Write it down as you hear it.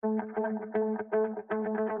Hello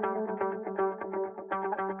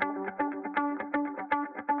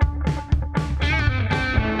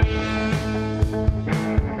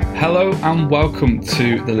and welcome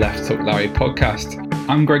to the Left Hook Larry podcast.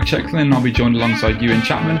 I'm Greg Checklin and I'll be joined alongside Ewan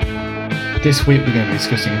Chapman. This week we're going to be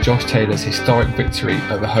discussing Josh Taylor's historic victory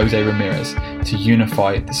over Jose Ramirez to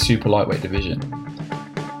unify the super lightweight division.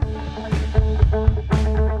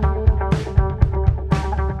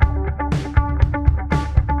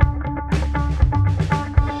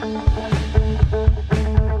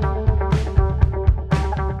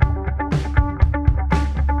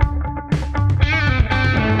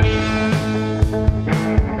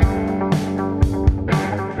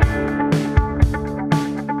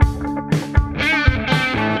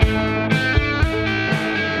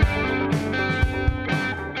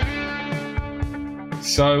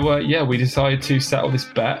 So, we decided to settle this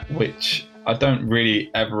bet, which I don't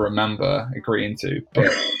really ever remember agreeing to,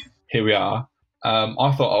 but here we are.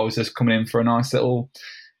 I thought I was just coming in for a nice little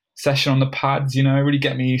session on the pads, really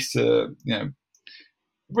get me used to,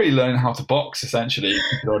 really learning how to box, essentially.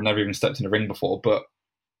 I'd never even stepped in a ring before, but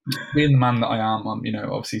being the man that I am, I'm,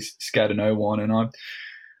 obviously scared of no one, and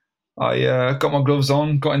I got my gloves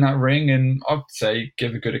on, got in that ring, and I'd say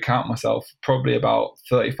give a good account of myself. Probably about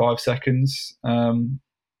 35 seconds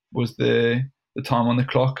was the time on the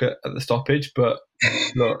clock at the stoppage. But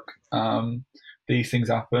look, these things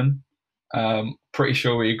happen. Pretty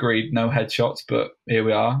sure we agreed no headshots, but here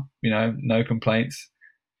we are. No complaints.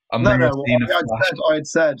 I had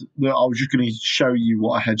said that I was just going to show you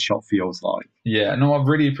what a headshot feels like. Yeah, no, I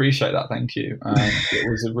really appreciate that. Thank you.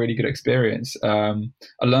 It was a really good experience. I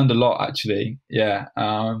learned a lot, actually. Yeah.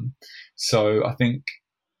 So I think,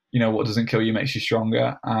 what doesn't kill you makes you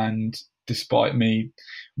stronger. And despite me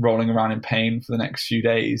rolling around in pain for the next few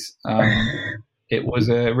days, it was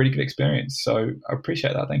a really good experience. So I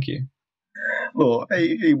appreciate that. Thank you. Well,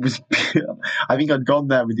 it was. I think I'd gone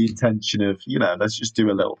there with the intention of, let's just do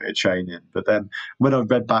a little bit of training. But then when I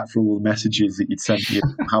read back through all the messages that you'd sent me,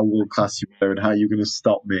 how world class you were and how you were going to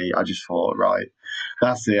stop me, I just thought, right,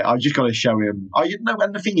 that's it. I just got to show him.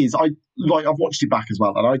 And the thing is, I've watched it back as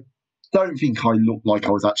well, and I don't think I looked like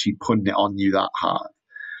I was actually putting it on you that hard.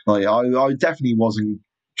 Like I definitely wasn't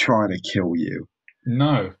trying to kill you.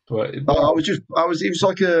 No, but it was just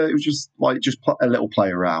a little play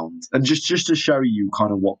around, and just to show you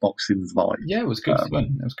kind of what boxing's like. Yeah, it was good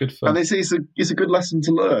fun. It was good fun, and it's a good lesson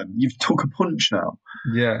to learn. You've took a punch now.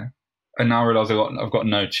 Yeah, and now I realise I've got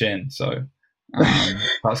no chin, so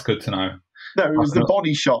that's good to know. No, it was the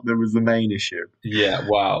body shot that was the main issue. Yeah,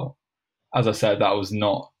 wow. As I said, that was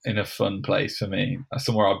not in a fun place for me. That's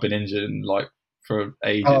somewhere I've been injured in for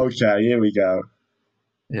ages. Okay, here we go.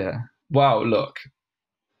 Yeah. Wow, look,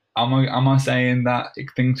 am I saying that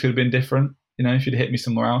things could have been different? If you'd hit me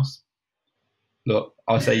somewhere else? Look,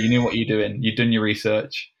 I'll say you knew what you're doing. You'd done your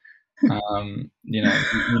research. You knew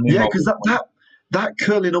yeah, because that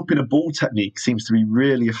curling up in a ball technique seems to be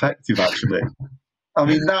really effective, actually. I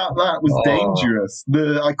mean, that was dangerous.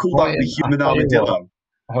 I call that the human armadillo.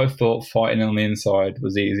 I thought fighting on the inside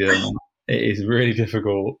was easier. It is really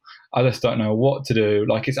difficult. I just don't know what to do.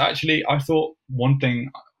 It's actually, I thought one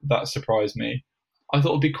thing that surprised me, I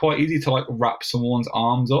thought it'd be quite easy to wrap someone's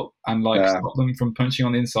arms up and stop them from punching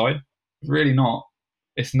on the inside. Really not.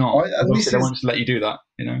 It's not. They won't just let you do that,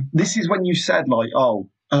 This is when you said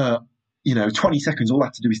 20 seconds, all I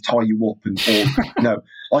have to do is tie you up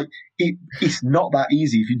it's not that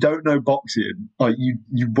easy. If you don't know boxing,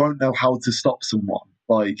 you won't know how to stop someone.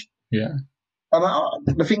 Yeah.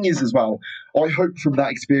 And the thing is as well, I hope from that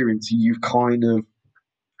experience you've kind of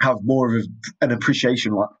have more of an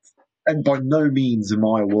appreciation. And by no means am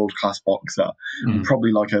I a world-class boxer. I'm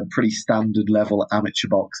probably a pretty standard level amateur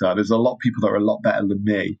boxer. There's a lot of people that are a lot better than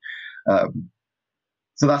me.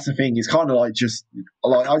 So that's the thing. It's kind of I just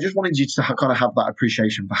wanted you to kind of have that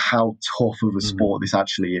appreciation for how tough of a sport this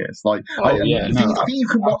actually is. I think you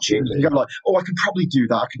can watch it and go I can probably do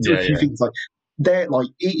that. I can do a few things it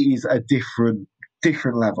is a different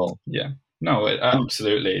level. Yeah. No,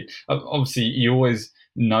 absolutely. Obviously, you always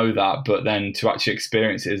know that, but then to actually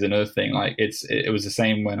experience it is another thing. It was the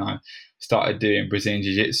same when I started doing Brazilian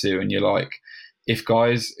Jiu-Jitsu, and you're if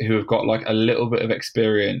guys who have got a little bit of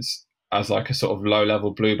experience as a sort of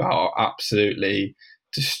low-level blue belt are absolutely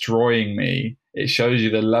destroying me, it shows you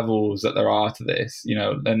the levels that there are to this.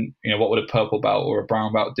 Then what would a purple belt or a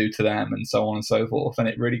brown belt do to them, and so on and so forth. And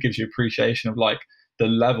it really gives you appreciation of the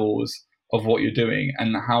levels of what you're doing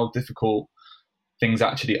and how difficult things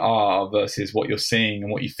actually are versus what you're seeing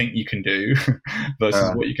and what you think you can do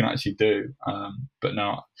versus what you can actually do. But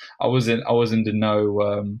no, I was under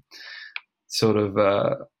no sort of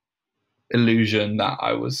illusion that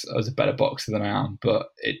I was a better boxer than I am. But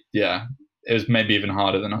it was maybe even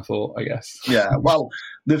harder than I thought, I guess. Yeah, well,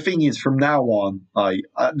 the thing is, from now on,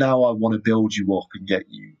 now I want to build you up and get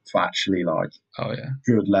you to actually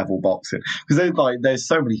good level boxing, because there's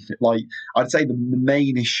so many I'd say the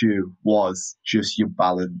main issue was just your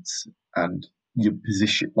balance and your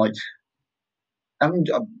position, and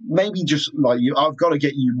maybe just I've got to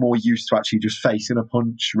get you more used to actually just facing a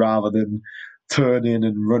punch rather than turning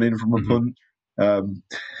and running from a punch.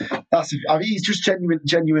 It's just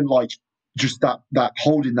genuine just that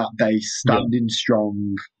holding that base, standing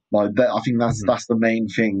strong. I think that's the main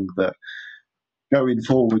thing that going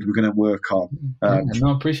forward we're going to work on. I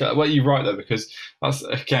appreciate that. Well, you're right though, because that's,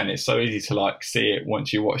 again, it's so easy to see it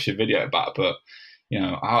once you watch your video back, but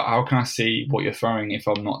how can I see what you're throwing if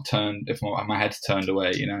I'm not turned, if my head's turned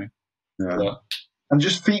away, Yeah. But, and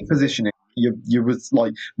just feet positioning. You was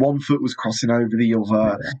one foot was crossing over the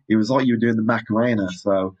other. Yeah. It was like you were doing the Macarena.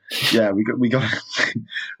 So yeah, we got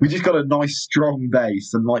we just got a nice strong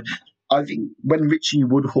base. And I think when Richie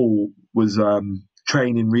Woodhall was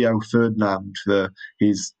training Rio Ferdinand for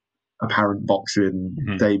his apparent boxing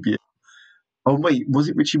debut. Oh wait, was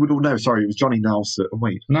it Richie Woodhall? No, sorry, it was Johnny Nelson. Oh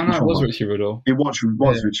wait, no, it was Richie Woodhall. It was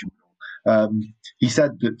Richie Woodhall. He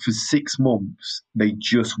said that for 6 months they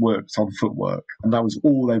just worked on footwork, and that was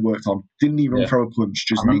all they worked on. Didn't even throw a punch,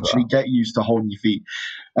 just literally get used to holding your feet.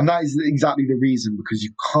 And that is exactly the reason, because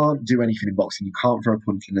you can't do anything in boxing. You can't throw a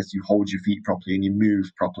punch unless you hold your feet properly and you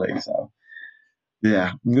move properly. So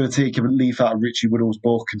yeah, I'm going to take a leaf out of Richie Woodhall's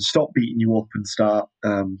book and stop beating you up and start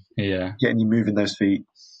getting you moving those feet.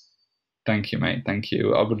 Thank you, mate. Thank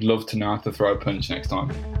you. I would love to know how to throw a punch next time.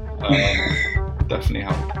 Definitely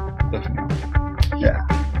help. Yeah.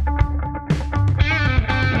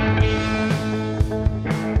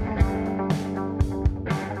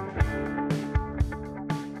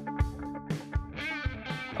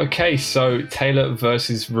 Okay, so Taylor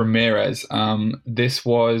versus Ramirez. This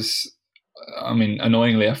was,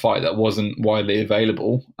 annoyingly, a fight that wasn't widely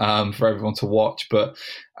available for everyone to watch, but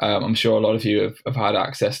I'm sure a lot of you have had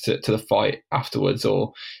access to the fight afterwards,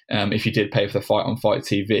 or if you did pay for the fight on Fight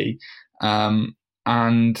TV.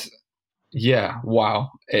 And yeah,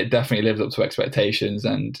 wow, it definitely lived up to expectations.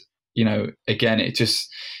 And, again, it just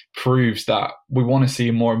proves that we want to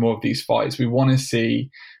see more and more of these fights. We want to see,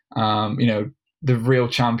 the real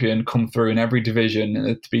champion come through in every division, and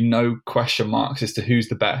there to be no question marks as to who's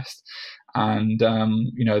the best. And,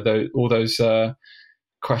 all those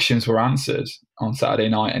questions were answered on Saturday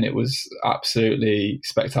night, and it was absolutely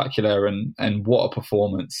spectacular, and what a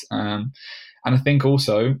performance. And I think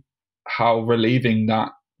also how relieving that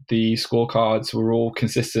the scorecards were all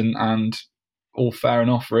consistent and all fair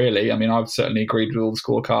enough, really. I've certainly agreed with all the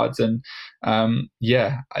scorecards, and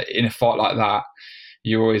in a fight like that,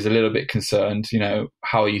 you're always a little bit concerned,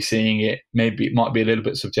 how are you seeing it? Maybe it might be a little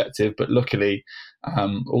bit subjective, but luckily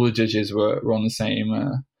all the judges were on the same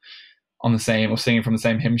or singing from the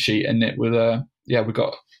same hymn sheet, and it was we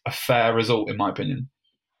got a fair result, in my opinion.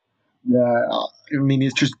 Yeah,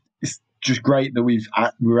 it's just great that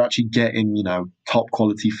we're actually getting top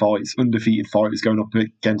quality fights, undefeated fighters going up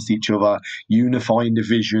against each other, unifying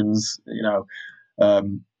divisions.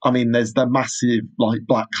 There's the massive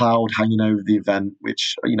black cloud hanging over the event,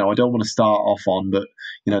 which I don't want to start off on, but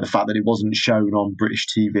the fact that it wasn't shown on British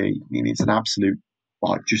TV, it's an absolute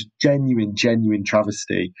just genuine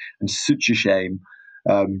travesty and such a shame.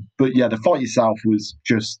 But yeah, the fight itself was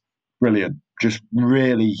just brilliant, just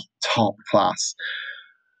really top class.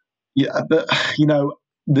 Yeah, but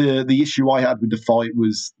the issue I had with the fight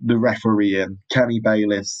was the referee, and Kenny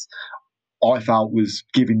Bayliss, I felt, was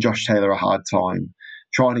giving Josh Taylor a hard time,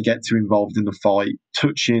 trying to get too involved in the fight,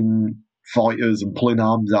 touching fighters and pulling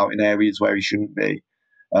arms out in areas where he shouldn't be.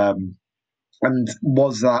 And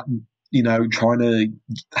was that, trying to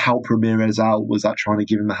help Ramirez out? Was that trying to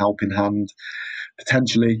give him a helping hand?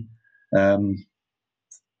 Potentially.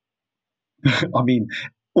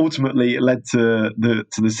 Ultimately it led to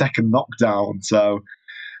the second knockdown. So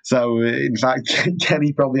in fact,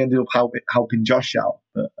 Kenny probably ended up helping Josh out.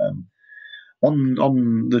 But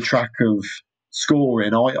on the track of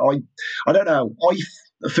scoring, I don't know.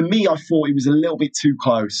 For me, I thought it was a little bit too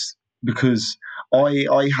close, because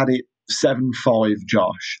I had it 7-5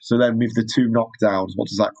 Josh. So then with the 2 knockdowns, what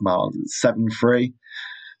does that come out? 7-3.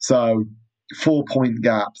 So 4-point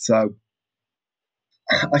gap. So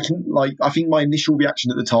I think my initial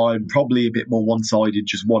reaction at the time, probably a bit more one-sided,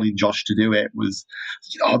 just wanting Josh to do it, was,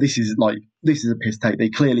 this is a piss take. They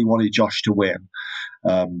clearly wanted Josh to win.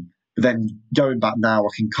 But then going back now, I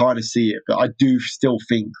can kind of see it. But I do still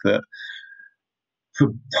think that for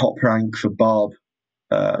Top Rank, for Bob,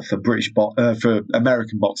 for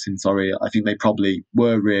American boxing. Sorry, I think they probably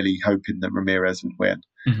were really hoping that Ramirez would win.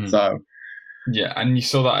 Mm-hmm. So. Yeah, and you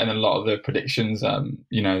saw that in a lot of the predictions.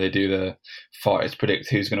 They do the fighters predict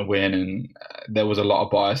who's going to win, and there was a lot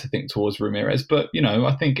of bias, I think, towards Ramirez. But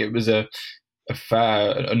I think it was a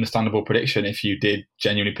fair, understandable prediction. If you did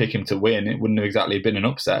genuinely pick him to win, it wouldn't have exactly been an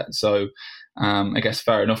upset. So I guess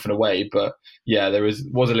fair enough in a way. But yeah, there was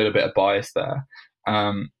a little bit of bias there.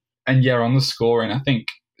 And yeah, on the scoring, I think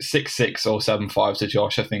 6-6 or 7-5 to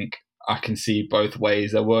Josh. I think I can see both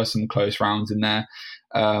ways. There were some close rounds in there.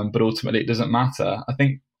 But ultimately, it doesn't matter. I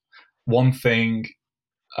think one thing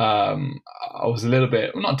I was a little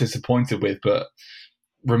bit not disappointed with, but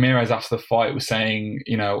Ramirez after the fight was saying,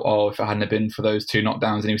 if it hadn't been for those 2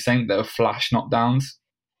 knockdowns, and he was saying they were flash knockdowns.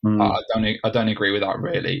 I don't agree with that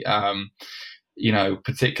really.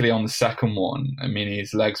 Particularly on the second one. I mean,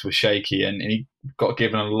 his legs were shaky, and he got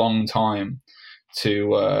given a long time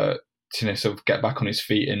to sort of get back on his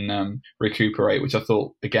feet and recuperate, which I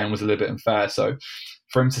thought again was a little bit unfair. So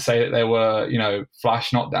for him to say that they were, flash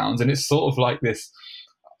knockdowns, and it's sort of like this,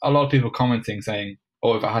 a lot of people commenting saying,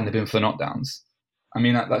 "Oh, if it hadn't been for the knockdowns." I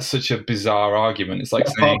mean, that's such a bizarre argument. It's like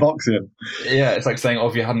saying, boxing. Yeah, it's like saying, "Oh,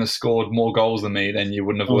 if you hadn't have scored more goals than me, then you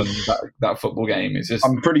wouldn't have won that football game." It's just,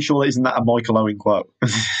 I'm pretty sure isn't that a Michael Owen quote?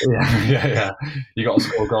 yeah. You got to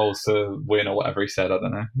score goals to win, or whatever he said. I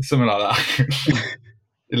don't know, something like that.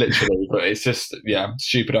 Literally, but it's just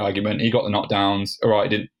stupid argument. He got the knockdowns. All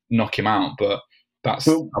right, he didn't knock him out, but that's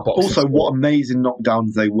also what amazing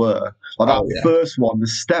knockdowns they were. Like that first one, the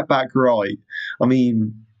step back right. I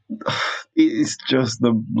mean, it's just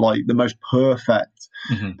the most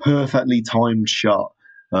perfectly timed shot.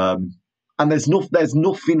 And there's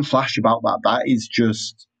nothing flash about that. That is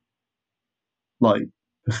just like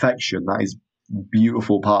perfection. That is a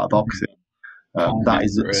beautiful part of boxing. That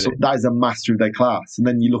is a master of their class. And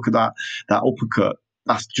then you look at that uppercut.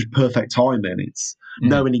 That's just perfect timing. It's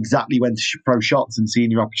knowing exactly when to throw shots and seeing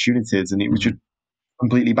your opportunities, and it was just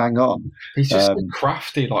completely bang on. He's just so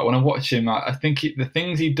crafty. Like when I watch him, I think the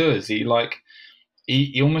things he does, he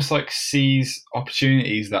almost like sees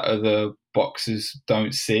opportunities that other boxers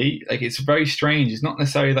don't see. Like it's very strange. It's not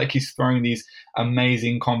necessarily like he's throwing these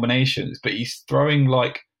amazing combinations, but he's throwing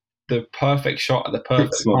like the perfect shot at the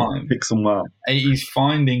perfect time. Picks them well. And he's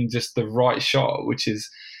finding just the right shot, which is.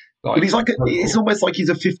 But he's it's almost like he's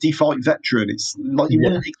a 50-fight veteran. It's like you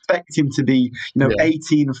wouldn't expect him to be,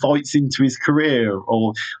 18 fights into his career,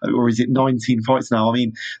 or is it 19 fights now? I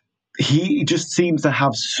mean, he just seems to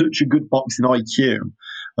have such a good boxing IQ,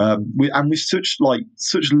 with such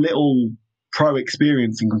little pro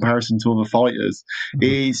experience in comparison to other fighters.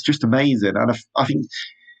 It's just amazing, and I think.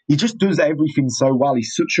 He just does everything so well.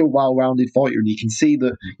 He's such a well-rounded fighter, and you can see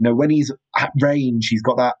that when he's at range, he's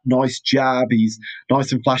got that nice jab. He's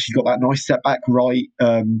nice and flashy. He's got that nice step back right.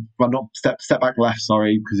 Well, not step back left.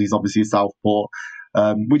 Sorry, because he's obviously a southpaw,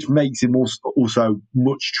 which makes him also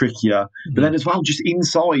much trickier. But then as well, just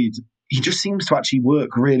inside, he just seems to actually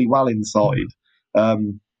work really well inside,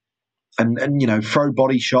 and throw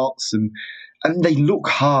body shots and they look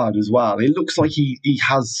hard as well. It looks like he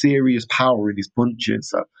has serious power in his punches.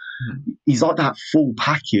 So he's like that full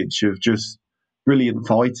package of just brilliant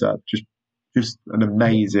fighter, just an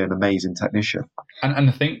amazing technician. And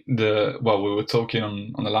I think we were talking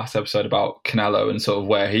on the last episode about Canelo and sort of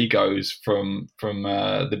where he goes from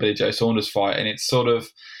the Billy Joe Saunders fight, and it's sort of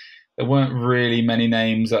there weren't really many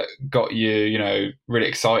names that got you, really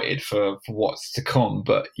excited for what's to come.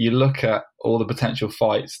 But you look at all the potential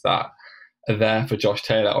fights that are there for Josh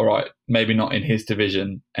Taylor. All right, maybe not in his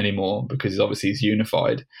division anymore because obviously he's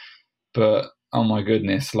unified, but oh my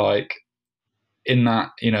goodness, like in that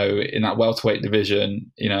welterweight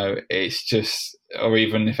division, it's just, or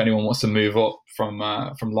even if anyone wants to move up from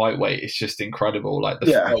lightweight, it's just incredible. Like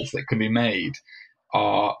the fights that can be made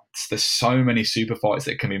there's so many super fights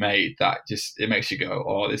that can be made that just it makes you go,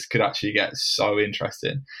 oh, this could actually get so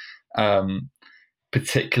interesting.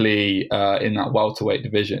 Particularly in that welterweight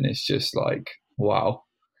division, it's just like wow.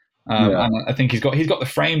 And I think he's got the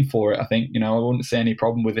frame for it. I think I wouldn't see any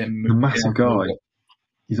problem with him. A massive guy.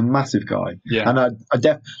 He's a massive guy. Yeah. And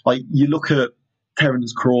like you look at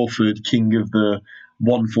Terence Crawford, king of the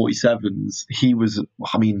 147s. He was.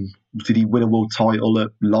 I mean, did he win a world title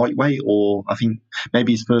at lightweight, or I think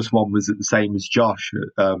maybe his first one was at the same as Josh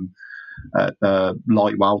at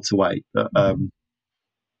light welterweight. But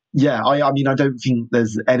Yeah, I mean, I don't think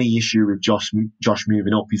there's any issue with Josh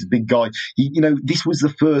moving up. He's a big guy. This was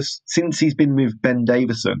the first since he's been with Ben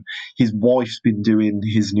Davison. His wife's been doing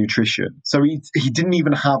his nutrition, so he didn't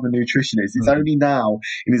even have a nutritionist. It's only now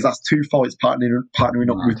in his last 2 fights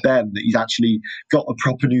partnering up with Ben that he's actually got a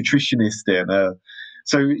proper nutritionist in.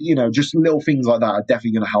 So just little things like that are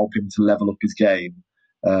definitely going to help him to level up his game.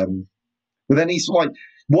 But then he's like,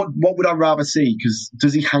 what would I rather see? Because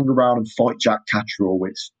does he hang around and fight Jack Catterall,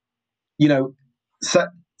 which so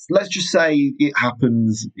let's just say it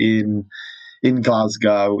happens in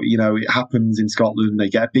Glasgow, it happens in Scotland, they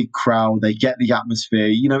get a big crowd, they get the atmosphere,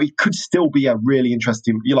 it could still be a really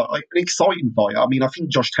interesting, like an exciting fight. I mean, I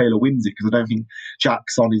think Josh Taylor wins it because I don't think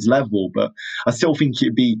Jack's on his level, but I still think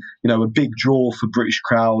it'd be, a big draw for British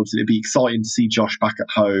crowds. It'd be exciting to see Josh back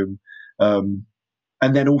at home.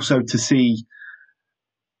 And then also to see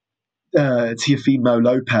Teofimo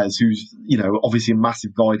Lopez, who's obviously a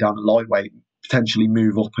massive guy down at lightweight, potentially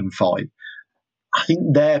move up and fight. I think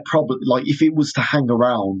they're probably like, if it was to hang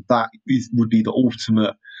around, would be the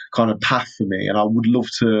ultimate kind of path for me, and I would love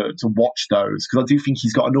to watch those because I do think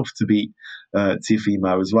he's got enough to beat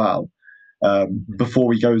Teofimo as well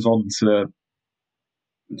before he goes on to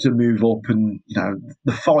move up. And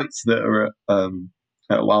the fights that are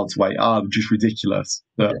at welterweight are just ridiculous.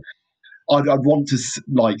 But I'd want to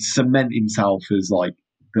cement himself as like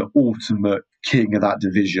the ultimate king of that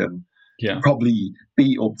division. Yeah, probably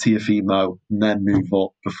beat up Teofimo and then move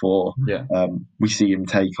up before we see him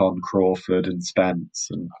take on Crawford and Spence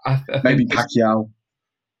and maybe Pacquiao.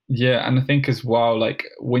 Yeah, and I think as well, like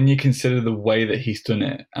when you consider the way that he's done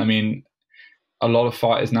it, I mean, a lot of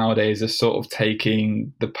fighters nowadays are sort of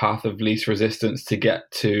taking the path of least resistance to get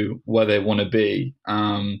to where they want to be.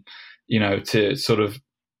 To sort of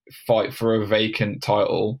fight for a vacant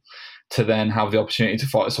title, to then have the opportunity to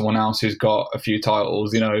fight someone else who's got a few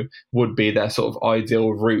titles, would be their sort of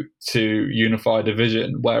ideal route to unify a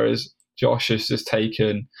division. Whereas Josh has just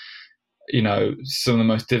taken, some of the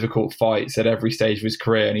most difficult fights at every stage of his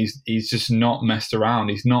career, and he's just not messed around.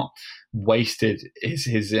 He's not wasted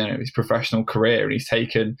his professional career, and he's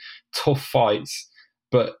taken tough fights,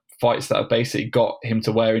 but fights that have basically got him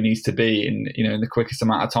to where he needs to be in the quickest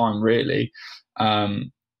amount of time, really.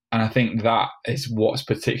 And I think that is what's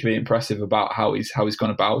particularly impressive about how he's gone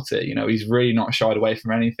about it. He's really not shied away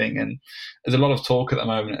from anything. And there's a lot of talk at the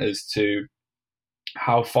moment as to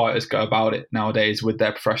how fighters go about it nowadays with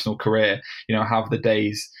their professional career. Have the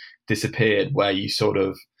days disappeared where you sort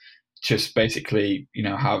of just basically,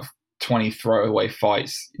 have 20 throwaway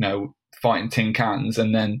fights, fighting tin cans,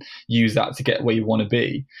 and then use that to get where you want to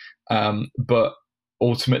be. But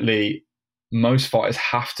ultimately, most fighters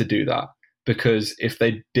have to do that, because if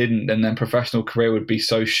they didn't, then their professional career would be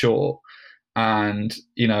so short, and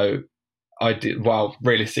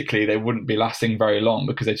realistically they wouldn't be lasting very long,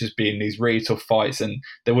 because they'd just be in these really tough fights and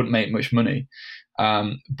they wouldn't make much money.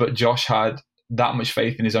 But Josh had that much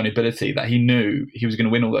faith in his own ability that he knew he was going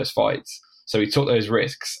to win all those fights, so he took those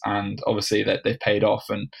risks, and obviously that they've paid off.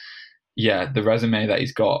 And the resume that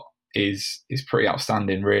he's got is pretty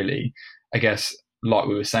outstanding, really. I guess, like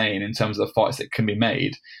we were saying, in terms of the fights that can be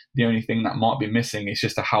made, the only thing that might be missing is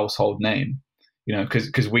just a household name,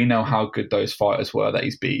 because we know how good those fighters were that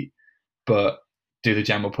he's beat, but do the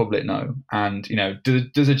general public know? And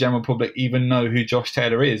does the general public even know who Josh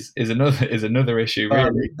Taylor is another issue,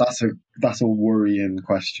 really. That's a worrying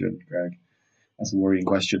question, Greg. That's a worrying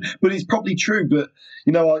question, but it's probably true. But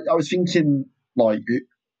I was thinking, like,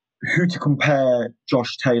 who to compare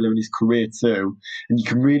Josh Taylor in his career to, and you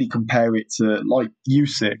can really compare it to, like,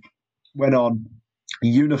 Usyk went on, he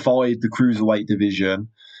unified the cruiserweight division.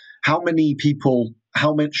 How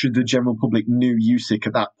much of the general public knew Usyk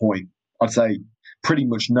at that point? I'd say pretty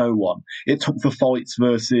much no one. It took the fights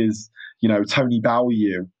versus, Tony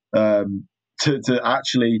Bellew to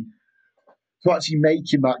actually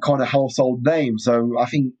make him that kind of household name. So I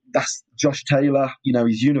think that's Josh Taylor.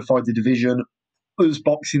 He's unified the division. Us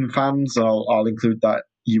boxing fans, I'll include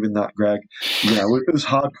you in that, Greg. Us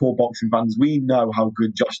hardcore boxing fans, we know how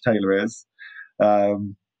good Josh Taylor is.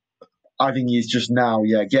 I think he's just now,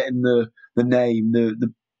 getting the name,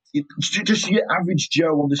 just your average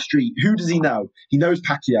Joe on the street. Who does he know? He knows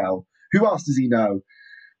Pacquiao. Who else does he know?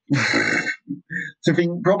 To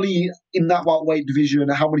think, probably in that welterweight division,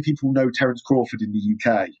 how many people know Terence Crawford in the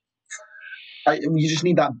UK? You just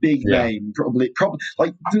need that big name. Probably.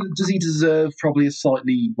 Like, does he deserve probably a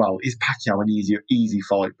slightly? Well, is Pacquiao an easy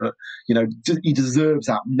fight? But he deserves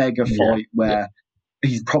that mega fight where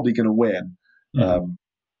he's probably going to win. Mm-hmm.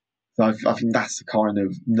 So I think that's the kind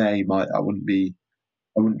of name I wouldn't be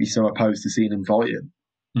so opposed to seeing him fighting.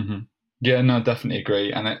 Mm-hmm. Yeah, no, definitely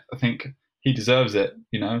agree, and I think he deserves it.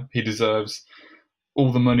 He deserves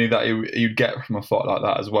all the money that you'd get from a fight like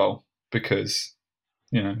that as well, because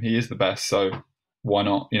he is the best. So why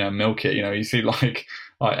not milk it? You see like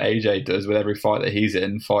AJ does with every fight that he's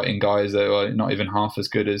in, fighting guys that are not even half as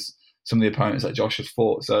good as some of the opponents that Josh has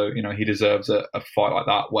fought. So he deserves a fight like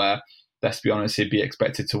that where, let's be honest, he'd be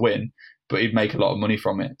expected to win, but he'd make a lot of money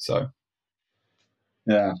from it. So.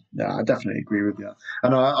 Yeah, I definitely agree with you.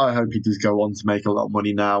 And I hope he does go on to make a lot of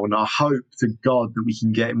money now. And I hope to God that we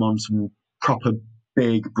can get him on some proper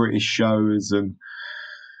big British shows. And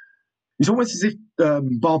it's almost as if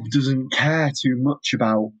Bob doesn't care too much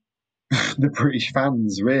about the British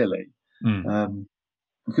fans, really.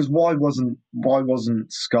 Because why wasn't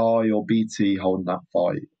Sky or BT holding that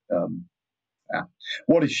fight? Yeah.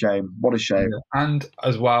 What a shame. Yeah. And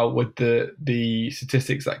as well, with the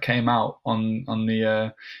statistics that came out on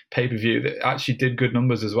the pay-per-view, that actually did good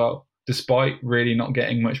numbers as well, despite really not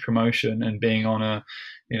getting much promotion and being on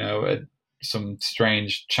some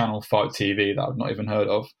strange channel, Fight TV, that I've not even heard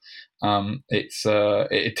of.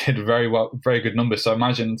 It did very well, very good numbers. So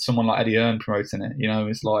imagine someone like Eddie Hearn promoting it.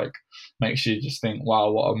 It's like, makes you just think,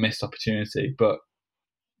 wow, what a missed opportunity. But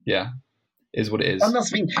yeah, is what it is. And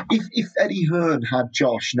that's the thing. If Eddie Hearn had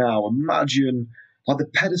Josh now, imagine like the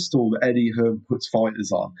pedestal that Eddie Hearn puts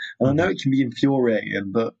fighters on. And I know it can be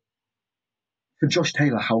infuriating, but for Josh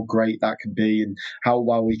Taylor, how great that could be, and how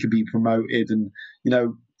well he could be promoted. And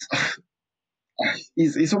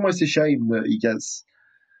it's almost a shame that he gets.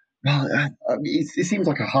 Well, it seems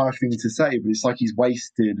like a harsh thing to say, but it's like he's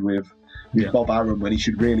wasted with Bob Arum when he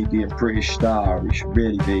should really be a British star. He should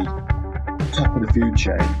really be top of the food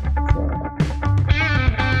chain.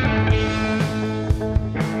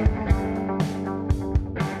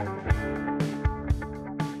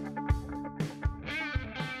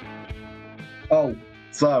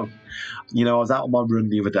 So, I was out on my run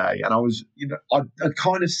the other day, and I was, I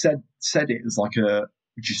kind of said it as like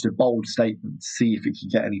just a bold statement to see if it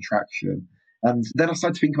could get any traction. And then I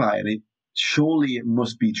started to think about it, and surely it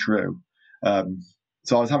must be true.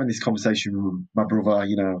 So I was having this conversation with my brother.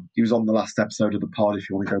 He was on the last episode of the pod, if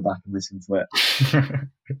you want to go back and listen to it.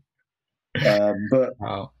 But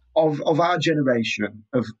wow. Of our generation,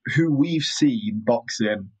 of who we've seen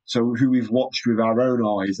boxing, so who we've watched with our own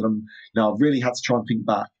eyes, and I've really had to try and think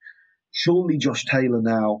back. Surely Josh Taylor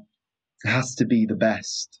now has to be the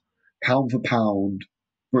best pound for pound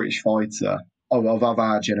British fighter of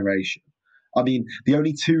our generation. I mean, the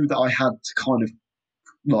only two that I had to kind of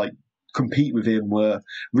like compete with him were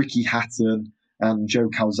Ricky Hatton and Joe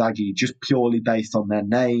Calzaghe, just purely based on their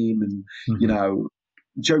name. And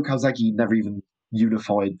Joe Calzaghe never even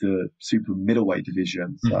unified the super middleweight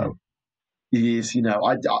division, so he is,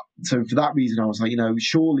 so for that reason I was like,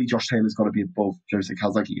 surely Josh Taylor's got to be above Jose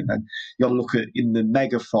Calzaghe. And then you got to look at, in the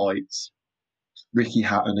mega fights, Ricky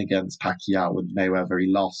Hatton against Pacquiao and Mayweather,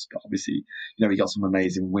 he lost, but obviously he got some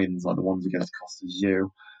amazing wins like the ones against Costas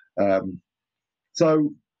Yu. So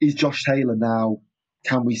is Josh Taylor now,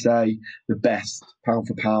 can we say, the best pound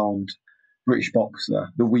for pound British boxer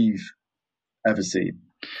that we've ever seen?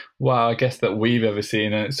 Well, I guess that we've ever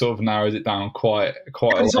seen, and it sort of narrows it down quite.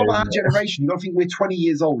 And it's not our generation. You've got to think we're 20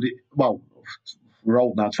 years old. Well, we're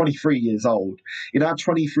old now, 23 years old. In our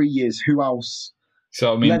 23 years, who else?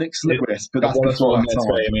 So I mean, Lennox Lewis, but that's before our time.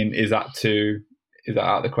 I mean, is that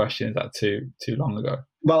out of the question? Is that too long ago?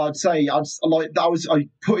 Well, I'd say I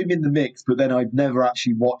put him in the mix, but then I'd never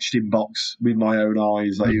actually watched him box with my own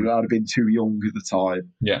eyes. Like, I'd have been too young at the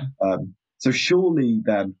time. Yeah. So surely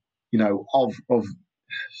then,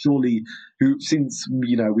 surely since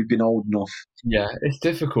we've been old enough. Yeah, it's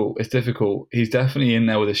difficult. He's definitely in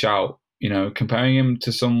there with a shout. Comparing him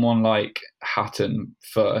to someone like Hatton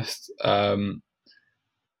first,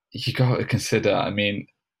 you got to consider. I mean,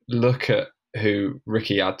 look at who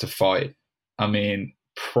Ricky had to fight. I mean,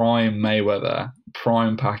 prime Mayweather,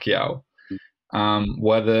 prime Pacquiao.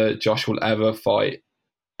 Whether Josh will ever fight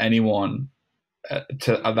anyone at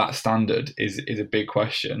that standard is a big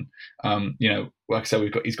question. Like I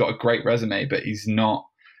said, he's got a great resume, but he's not,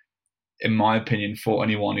 in my opinion, fought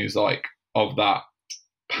anyone who's like of that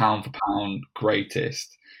pound for pound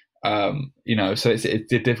greatest. So it's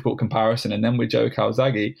a difficult comparison. And then with Joe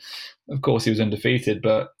Calzaghe, of course, he was undefeated,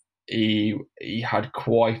 but he had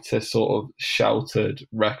quite a sort of sheltered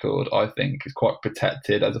record. I think he's quite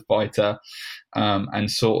protected as a fighter,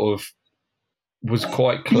 and sort of was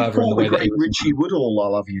quite clever in the way that he was. Richie Woodall,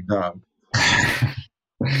 I'll have you know.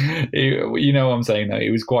 What I'm saying, though, he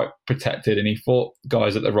was quite protected, and he fought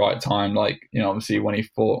guys at the right time. Like, obviously when he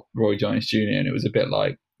fought Roy Jones Jr., and it was a bit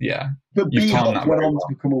like, yeah. But B-Hop went on to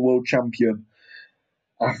become a world champion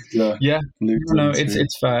after Yeah, losing no, to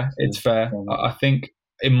it's fair. It's fair. I think,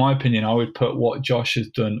 in my opinion, I would put what Josh has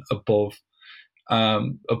done above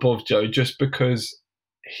Joe, just because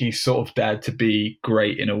he's sort of dared to be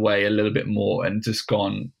great in a way a little bit more and just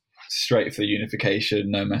gone straight for the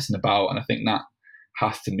unification, no messing about. And I think that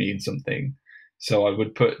has to mean something. So I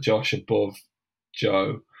would put Josh above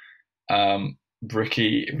Joe.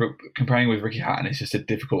 Comparing with Ricky Hatton is just a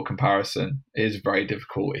difficult comparison. It is very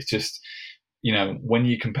difficult. It's just, when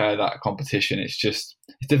you compare that competition, it's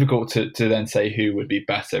difficult to then say who would be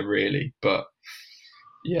better, really. But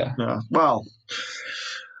yeah. Well,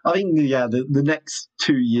 I think the next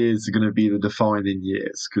 2 years are going to be the defining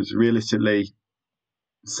years, because realistically,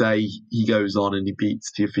 say he goes on and he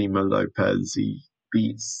beats Teofimo Lopez, he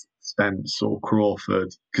beats Spence or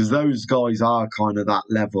Crawford, because those guys are kind of that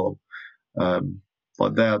level.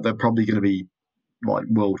 Like they're probably going to be like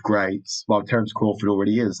world greats. Like Terence Crawford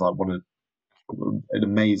already is like an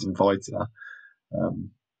amazing fighter.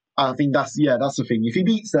 I think that's the thing. If he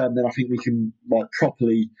beats them, then I think we can like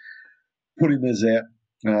properly put him as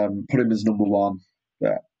number one.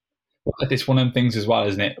 Yeah. Well, it's one of them things as well,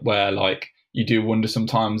 isn't it? Where like you do wonder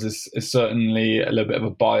sometimes. There's certainly a little bit of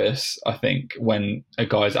a bias, I think, when a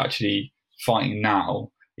guy's actually fighting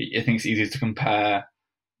now. I think it's easier to compare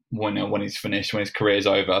when he's finished, when his career's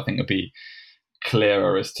over. I think it'd be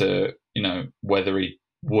clearer as to whether he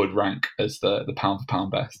would rank as the pound for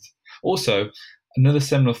pound best. Also, another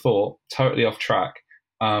similar thought, totally off track.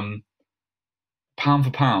 Pound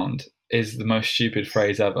for pound is the most stupid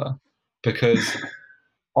phrase ever, because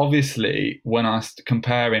obviously when I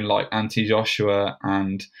comparing like Anthony Joshua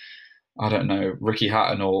and I don't know, Ricky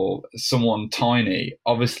Hatton or someone tiny,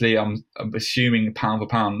 obviously I'm assuming pound for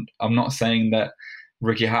pound. I'm not saying that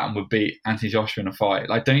Ricky Hatton would beat Anthony Joshua in a fight.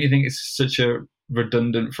 Like, don't you think it's such a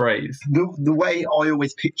redundant phrase? The way I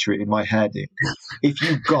always picture it in my head is, if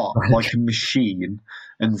you got like a machine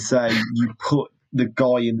and say you put the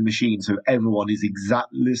guy in the machine so everyone is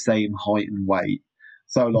exactly the same height and weight.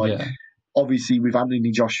 So like obviously with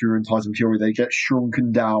Anthony Joshua and Tyson Fury, they get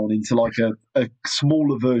shrunken down into like a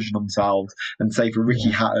smaller version of themselves. And say for Ricky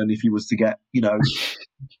Hatton, if he was to get,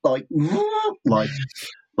 like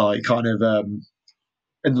kind of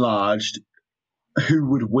enlarged, who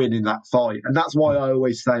would win in that fight? And that's why I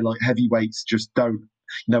always say like heavyweights just don't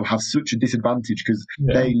have such a disadvantage, because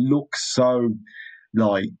they look so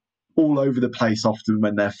like all over the place often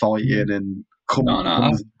when they're fighting and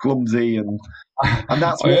clumsy and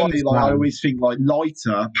that's why I always think like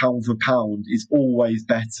lighter pound for pound is always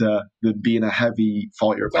better than being a heavy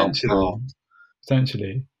fighter pound for pound.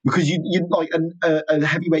 Essentially. Because you like a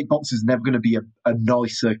heavyweight boxer is never going to be a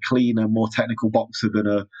nicer, cleaner, more technical boxer than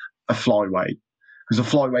a flyweight. Because a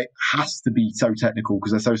flyweight has to be so technical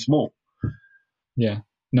because they're so small. Yeah.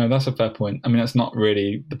 No, that's a fair point. I mean, that's not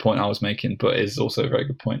really the point I was making, but it's also a very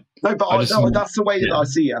good point. No, but that's the way that I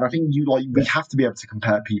see it. And I think we have to be able to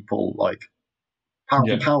compare people like pound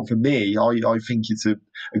for pound. For me, I think it's a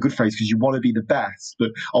good phrase, because you want to be the best.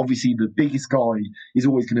 But obviously the biggest guy is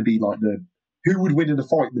always going to be like who would win in a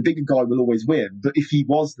fight? The bigger guy will always win. But if he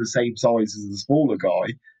was the same size as the smaller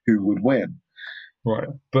guy, who would win? Right.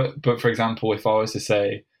 But for example, if I was to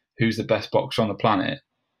say who's the best boxer on the planet,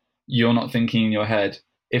 you're not thinking in your head,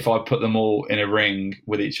 if I put them all in a ring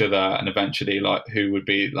with each other and eventually like who would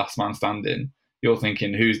be last man standing, you're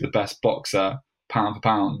thinking who's the best boxer pound for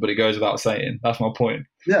pound. But it goes without saying. That's my point.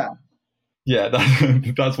 Yeah. Yeah,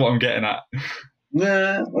 that's what I'm getting at.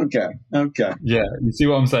 Yeah, okay. Yeah, you see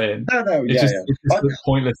what I'm saying? No, it's just a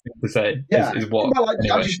pointless thing to say. Yeah, is what. Well,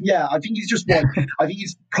 anyway. I think it's just like I think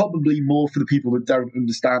it's probably more for the people that don't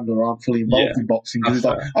understand or aren't fully involved in boxing, because it's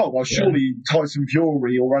like, oh well, surely Tyson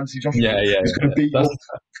Fury or Anthony Joshua is going to beat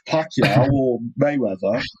Pacquiao or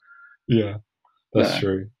Mayweather. Yeah, that's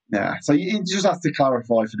true. Yeah, so you just have to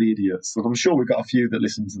clarify for the idiots. And I'm sure we've got a few that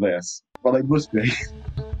listen to this. Well, they must be.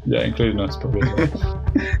 Yeah, including us probably.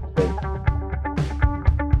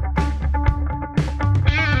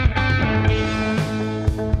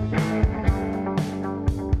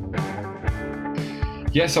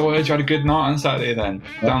 Yeah, so I heard you had a good night on Saturday then,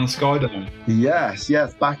 down the Sky Dome. Yes,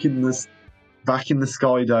 back in the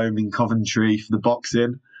Sky Dome in Coventry for the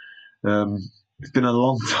boxing. It's been a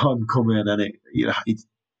long time coming, and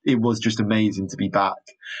it was just amazing to be back.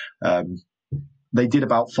 They did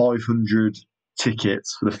about 500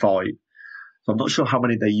 tickets for the fight. So I'm not sure how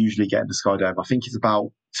many they usually get in the Sky Dome. I think it's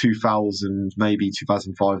about 2,000, maybe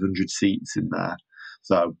 2,500 seats in there.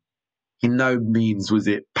 So in no means was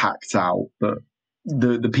it packed out, but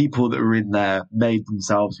the people that were in there made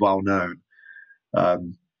themselves well known.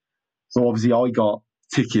 So obviously I got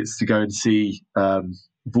tickets to go and see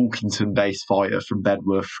Vulkington-based fighter from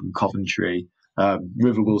Bedworth, from Coventry,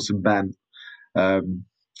 River Wilson Bent. And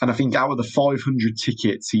I think out of the 500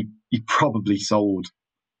 tickets, he probably sold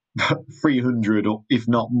 300, or if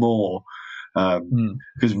not more,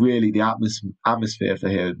 because really the atmosphere for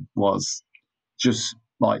him was just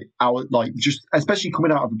just especially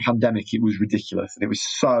coming out of a pandemic, it was ridiculous, and it was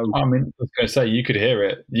so. I mean, I was going to say, you could hear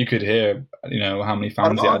it. You could hear, how many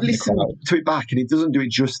fans. I've listened to it back, and it doesn't do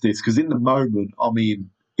it justice, because in the moment, I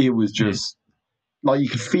mean, it was just like you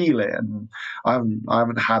could feel it, and I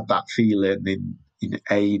haven't had that feeling in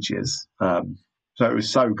ages. So it was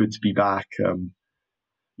so good to be back.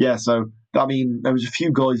 So I mean, there was a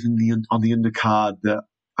few guys on the undercard that.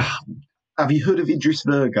 Have you heard of Idris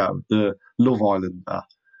Virgo, the Love Islander?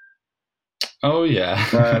 Oh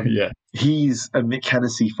yeah, yeah. He's a Mick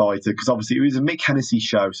Hennessy fighter, because obviously it was a Mick Hennessy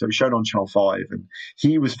show, so it was shown on Channel 5, and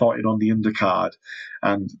he was fighting on the undercard,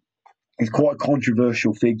 and he's quite a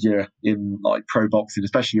controversial figure in like pro boxing,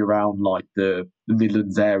 especially around like the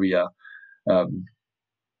Midlands area. And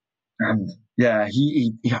yeah,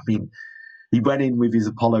 he went in with his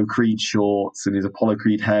Apollo Creed shorts and his Apollo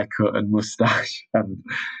Creed haircut and mustache, and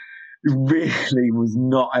really was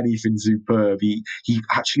not anything superb. He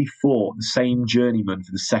actually fought the same journeyman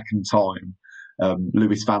for the second time,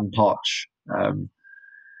 Lewis Van Poch.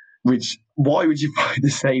 Which, why would you fight the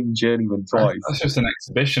same journeyman twice? That's just an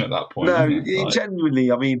exhibition at that point. No,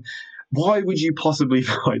 genuinely, I mean, why would you possibly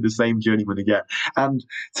fight the same journeyman again? And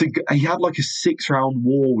he had like a 6-round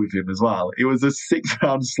war with him as well. It was a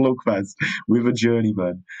 6-round slugfest with a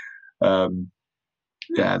journeyman.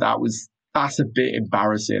 That's a bit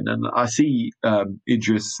embarrassing. And I see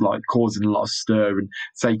Idris like causing a lot of stir and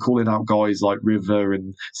calling out guys like River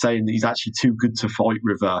and saying that he's actually too good to fight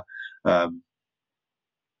River.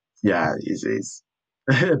 It's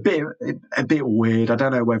a bit weird. I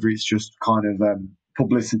don't know whether it's just kind of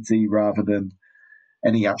publicity rather than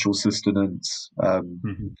any actual sustenance.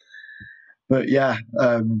 But yeah,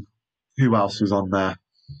 who else was on there?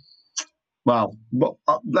 Well,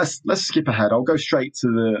 let's skip ahead. I'll go straight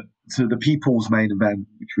to the people's main event,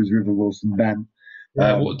 which was River Wilson Bent.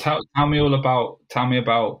 Tell me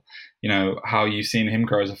about how you've seen him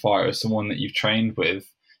grow as a fighter, as someone that you've trained with,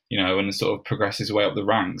 and sort of progress his way up the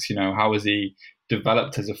ranks. How has he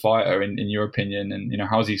developed as a fighter in your opinion, and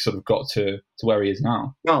how has he sort of got to where he is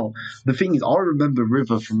now? Well, the thing is, I remember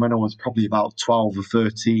River from when I was probably about 12 or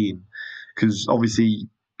 13, because obviously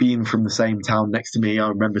being from the same town next to me, I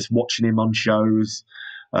remember watching him on shows,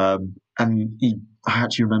 and I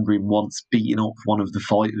actually remember him once beating up one of the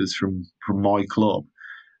fighters from my club,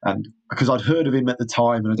 and because I'd heard of him at the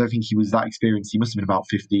time, and I don't think he was that experienced. He must have been about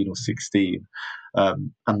 15 or 16,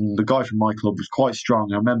 and the guy from my club was quite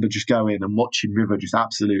strong. I remember just going and watching River just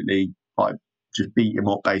absolutely just beat him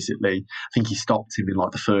up. Basically, I think he stopped him in like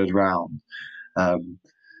the 3rd round.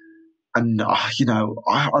 And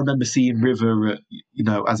I remember seeing River,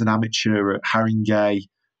 as an amateur at Haringey.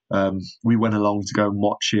 We went along to go and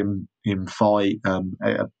watch him fight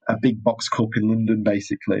a big box cup in London,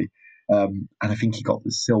 basically. And I think he got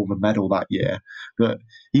the silver medal that year. But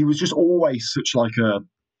he was just always such like a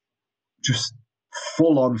just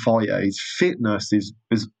full-on fighter. His fitness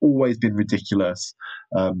has always been ridiculous.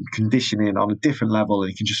 Conditioning on a different level, and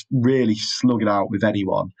he can just really slug it out with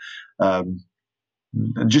anyone. And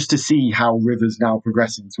just to see how River's now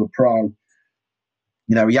progressing to a pro,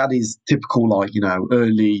 he had his typical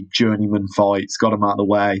early journeyman fights, got him out of the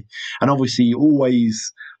way, and obviously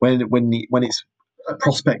always when it's a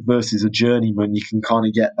prospect versus a journeyman, you can kind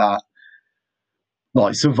of get that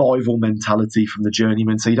like survival mentality from the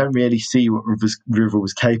journeyman, so you don't really see what River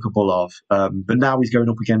was capable of. But now he's going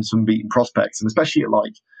up against unbeaten prospects, and especially at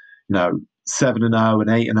 7-0 and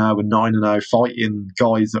 8-0 and 9-0, fighting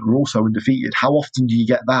guys that are also undefeated. How often do you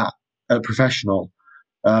get that at professional?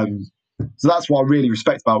 So that's what I really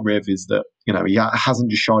respect about Riv, is that he hasn't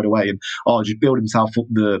just shied away and just build himself up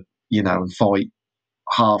and fight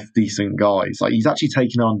half decent guys. Like, he's actually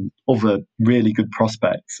taken on other really good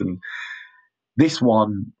prospects, and this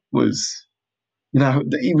one was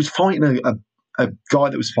he was fighting a guy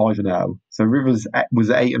that was 5-0. So Rivers was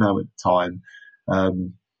 8-0 at the time.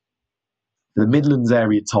 The Midlands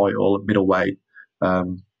area title at middleweight,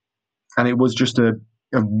 and it was just a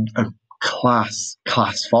class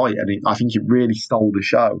fight, and I think it really stole the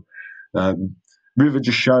show. River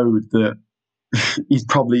just showed that he's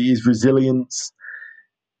probably his resilience,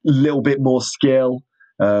 a little bit more skill,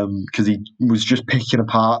 because he was just picking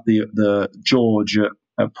apart the George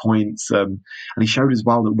at points, and he showed as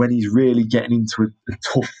well that when he's really getting into a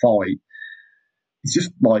tough fight, it's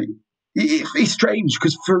just like it's strange,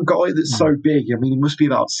 because for a guy that's so big, I mean, he must be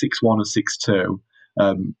about 6'1" or 6'2",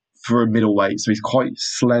 for a middleweight. So he's quite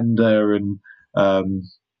slender and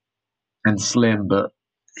slim, but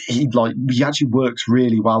he actually works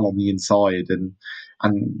really well on the inside and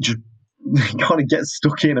just kind of gets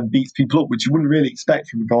stuck in and beats people up, which you wouldn't really expect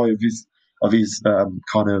from a guy of his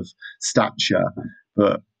kind of stature.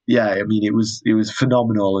 But yeah, I mean, it was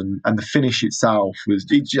phenomenal, and the finish itself was.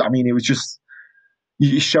 It was just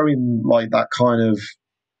showing like that kind of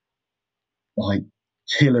like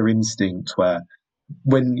killer instinct where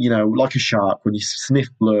when like a shark, when you sniff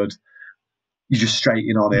blood, you just straight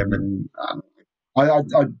in on him. And I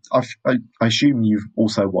assume you've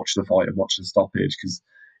also watched the fight and watched the stoppage, because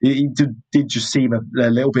it did just seem a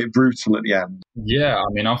little bit brutal at the end. Yeah, I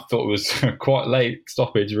mean, I thought it was quite late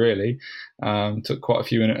stoppage, really. Took quite a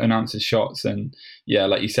few unanswered shots, and yeah,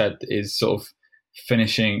 like you said, his sort of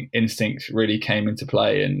finishing instinct really came into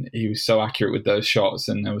play, and he was so accurate with those shots,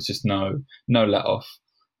 and there was just no let off.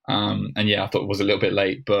 And yeah, I thought it was a little bit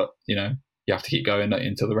late, but you have to keep going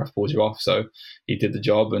until the ref pulls you off. So he did the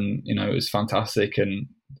job, and it was fantastic. And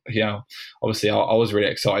obviously I was really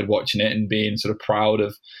excited watching it and being sort of proud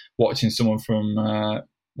of watching someone from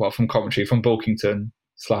Coventry, from Bulkington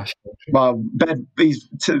 / Well, he's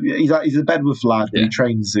a Bedworth lad, but he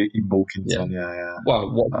trains in Bulkington. Yeah.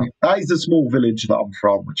 Well, that is the small village that I'm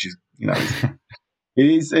from, which is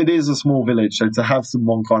It is a small village, so to have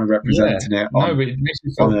someone kind of representing it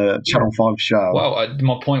on a Channel 5 show. Well,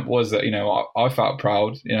 my point was that I felt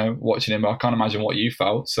proud, watching him. I can't imagine what you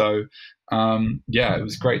felt. So it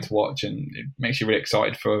was great to watch, and it makes you really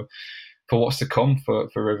excited for what's to come for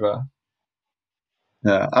River.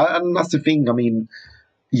 Yeah, and that's the thing. I mean,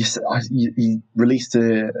 you released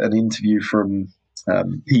an interview from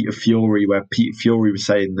Peter Fury, where Peter Fury was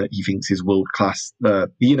saying that he thinks he's world class.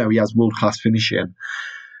 He has world class finishing.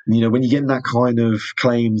 And when you're getting that kind of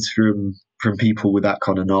claims from people with that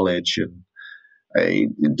kind of knowledge, and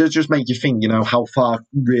it does just make you think, how far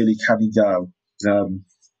really can he go? And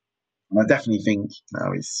I definitely think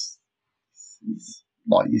he's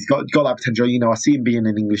got that potential. I see him being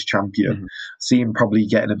an English champion. Mm-hmm. See him probably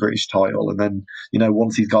getting a British title, and then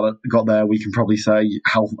once he's got there, we can probably say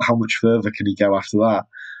how much further can he go after that.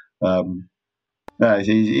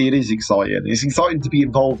 It is exciting. It's exciting to be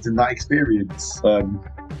involved in that experience, and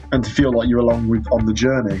to feel like you're along on the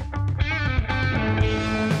journey.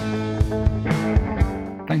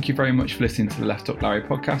 Thank you very much for listening to the Left Up Larry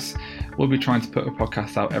podcast. We'll be trying to put a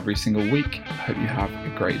podcast out every single week. I hope you have a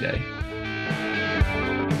great day.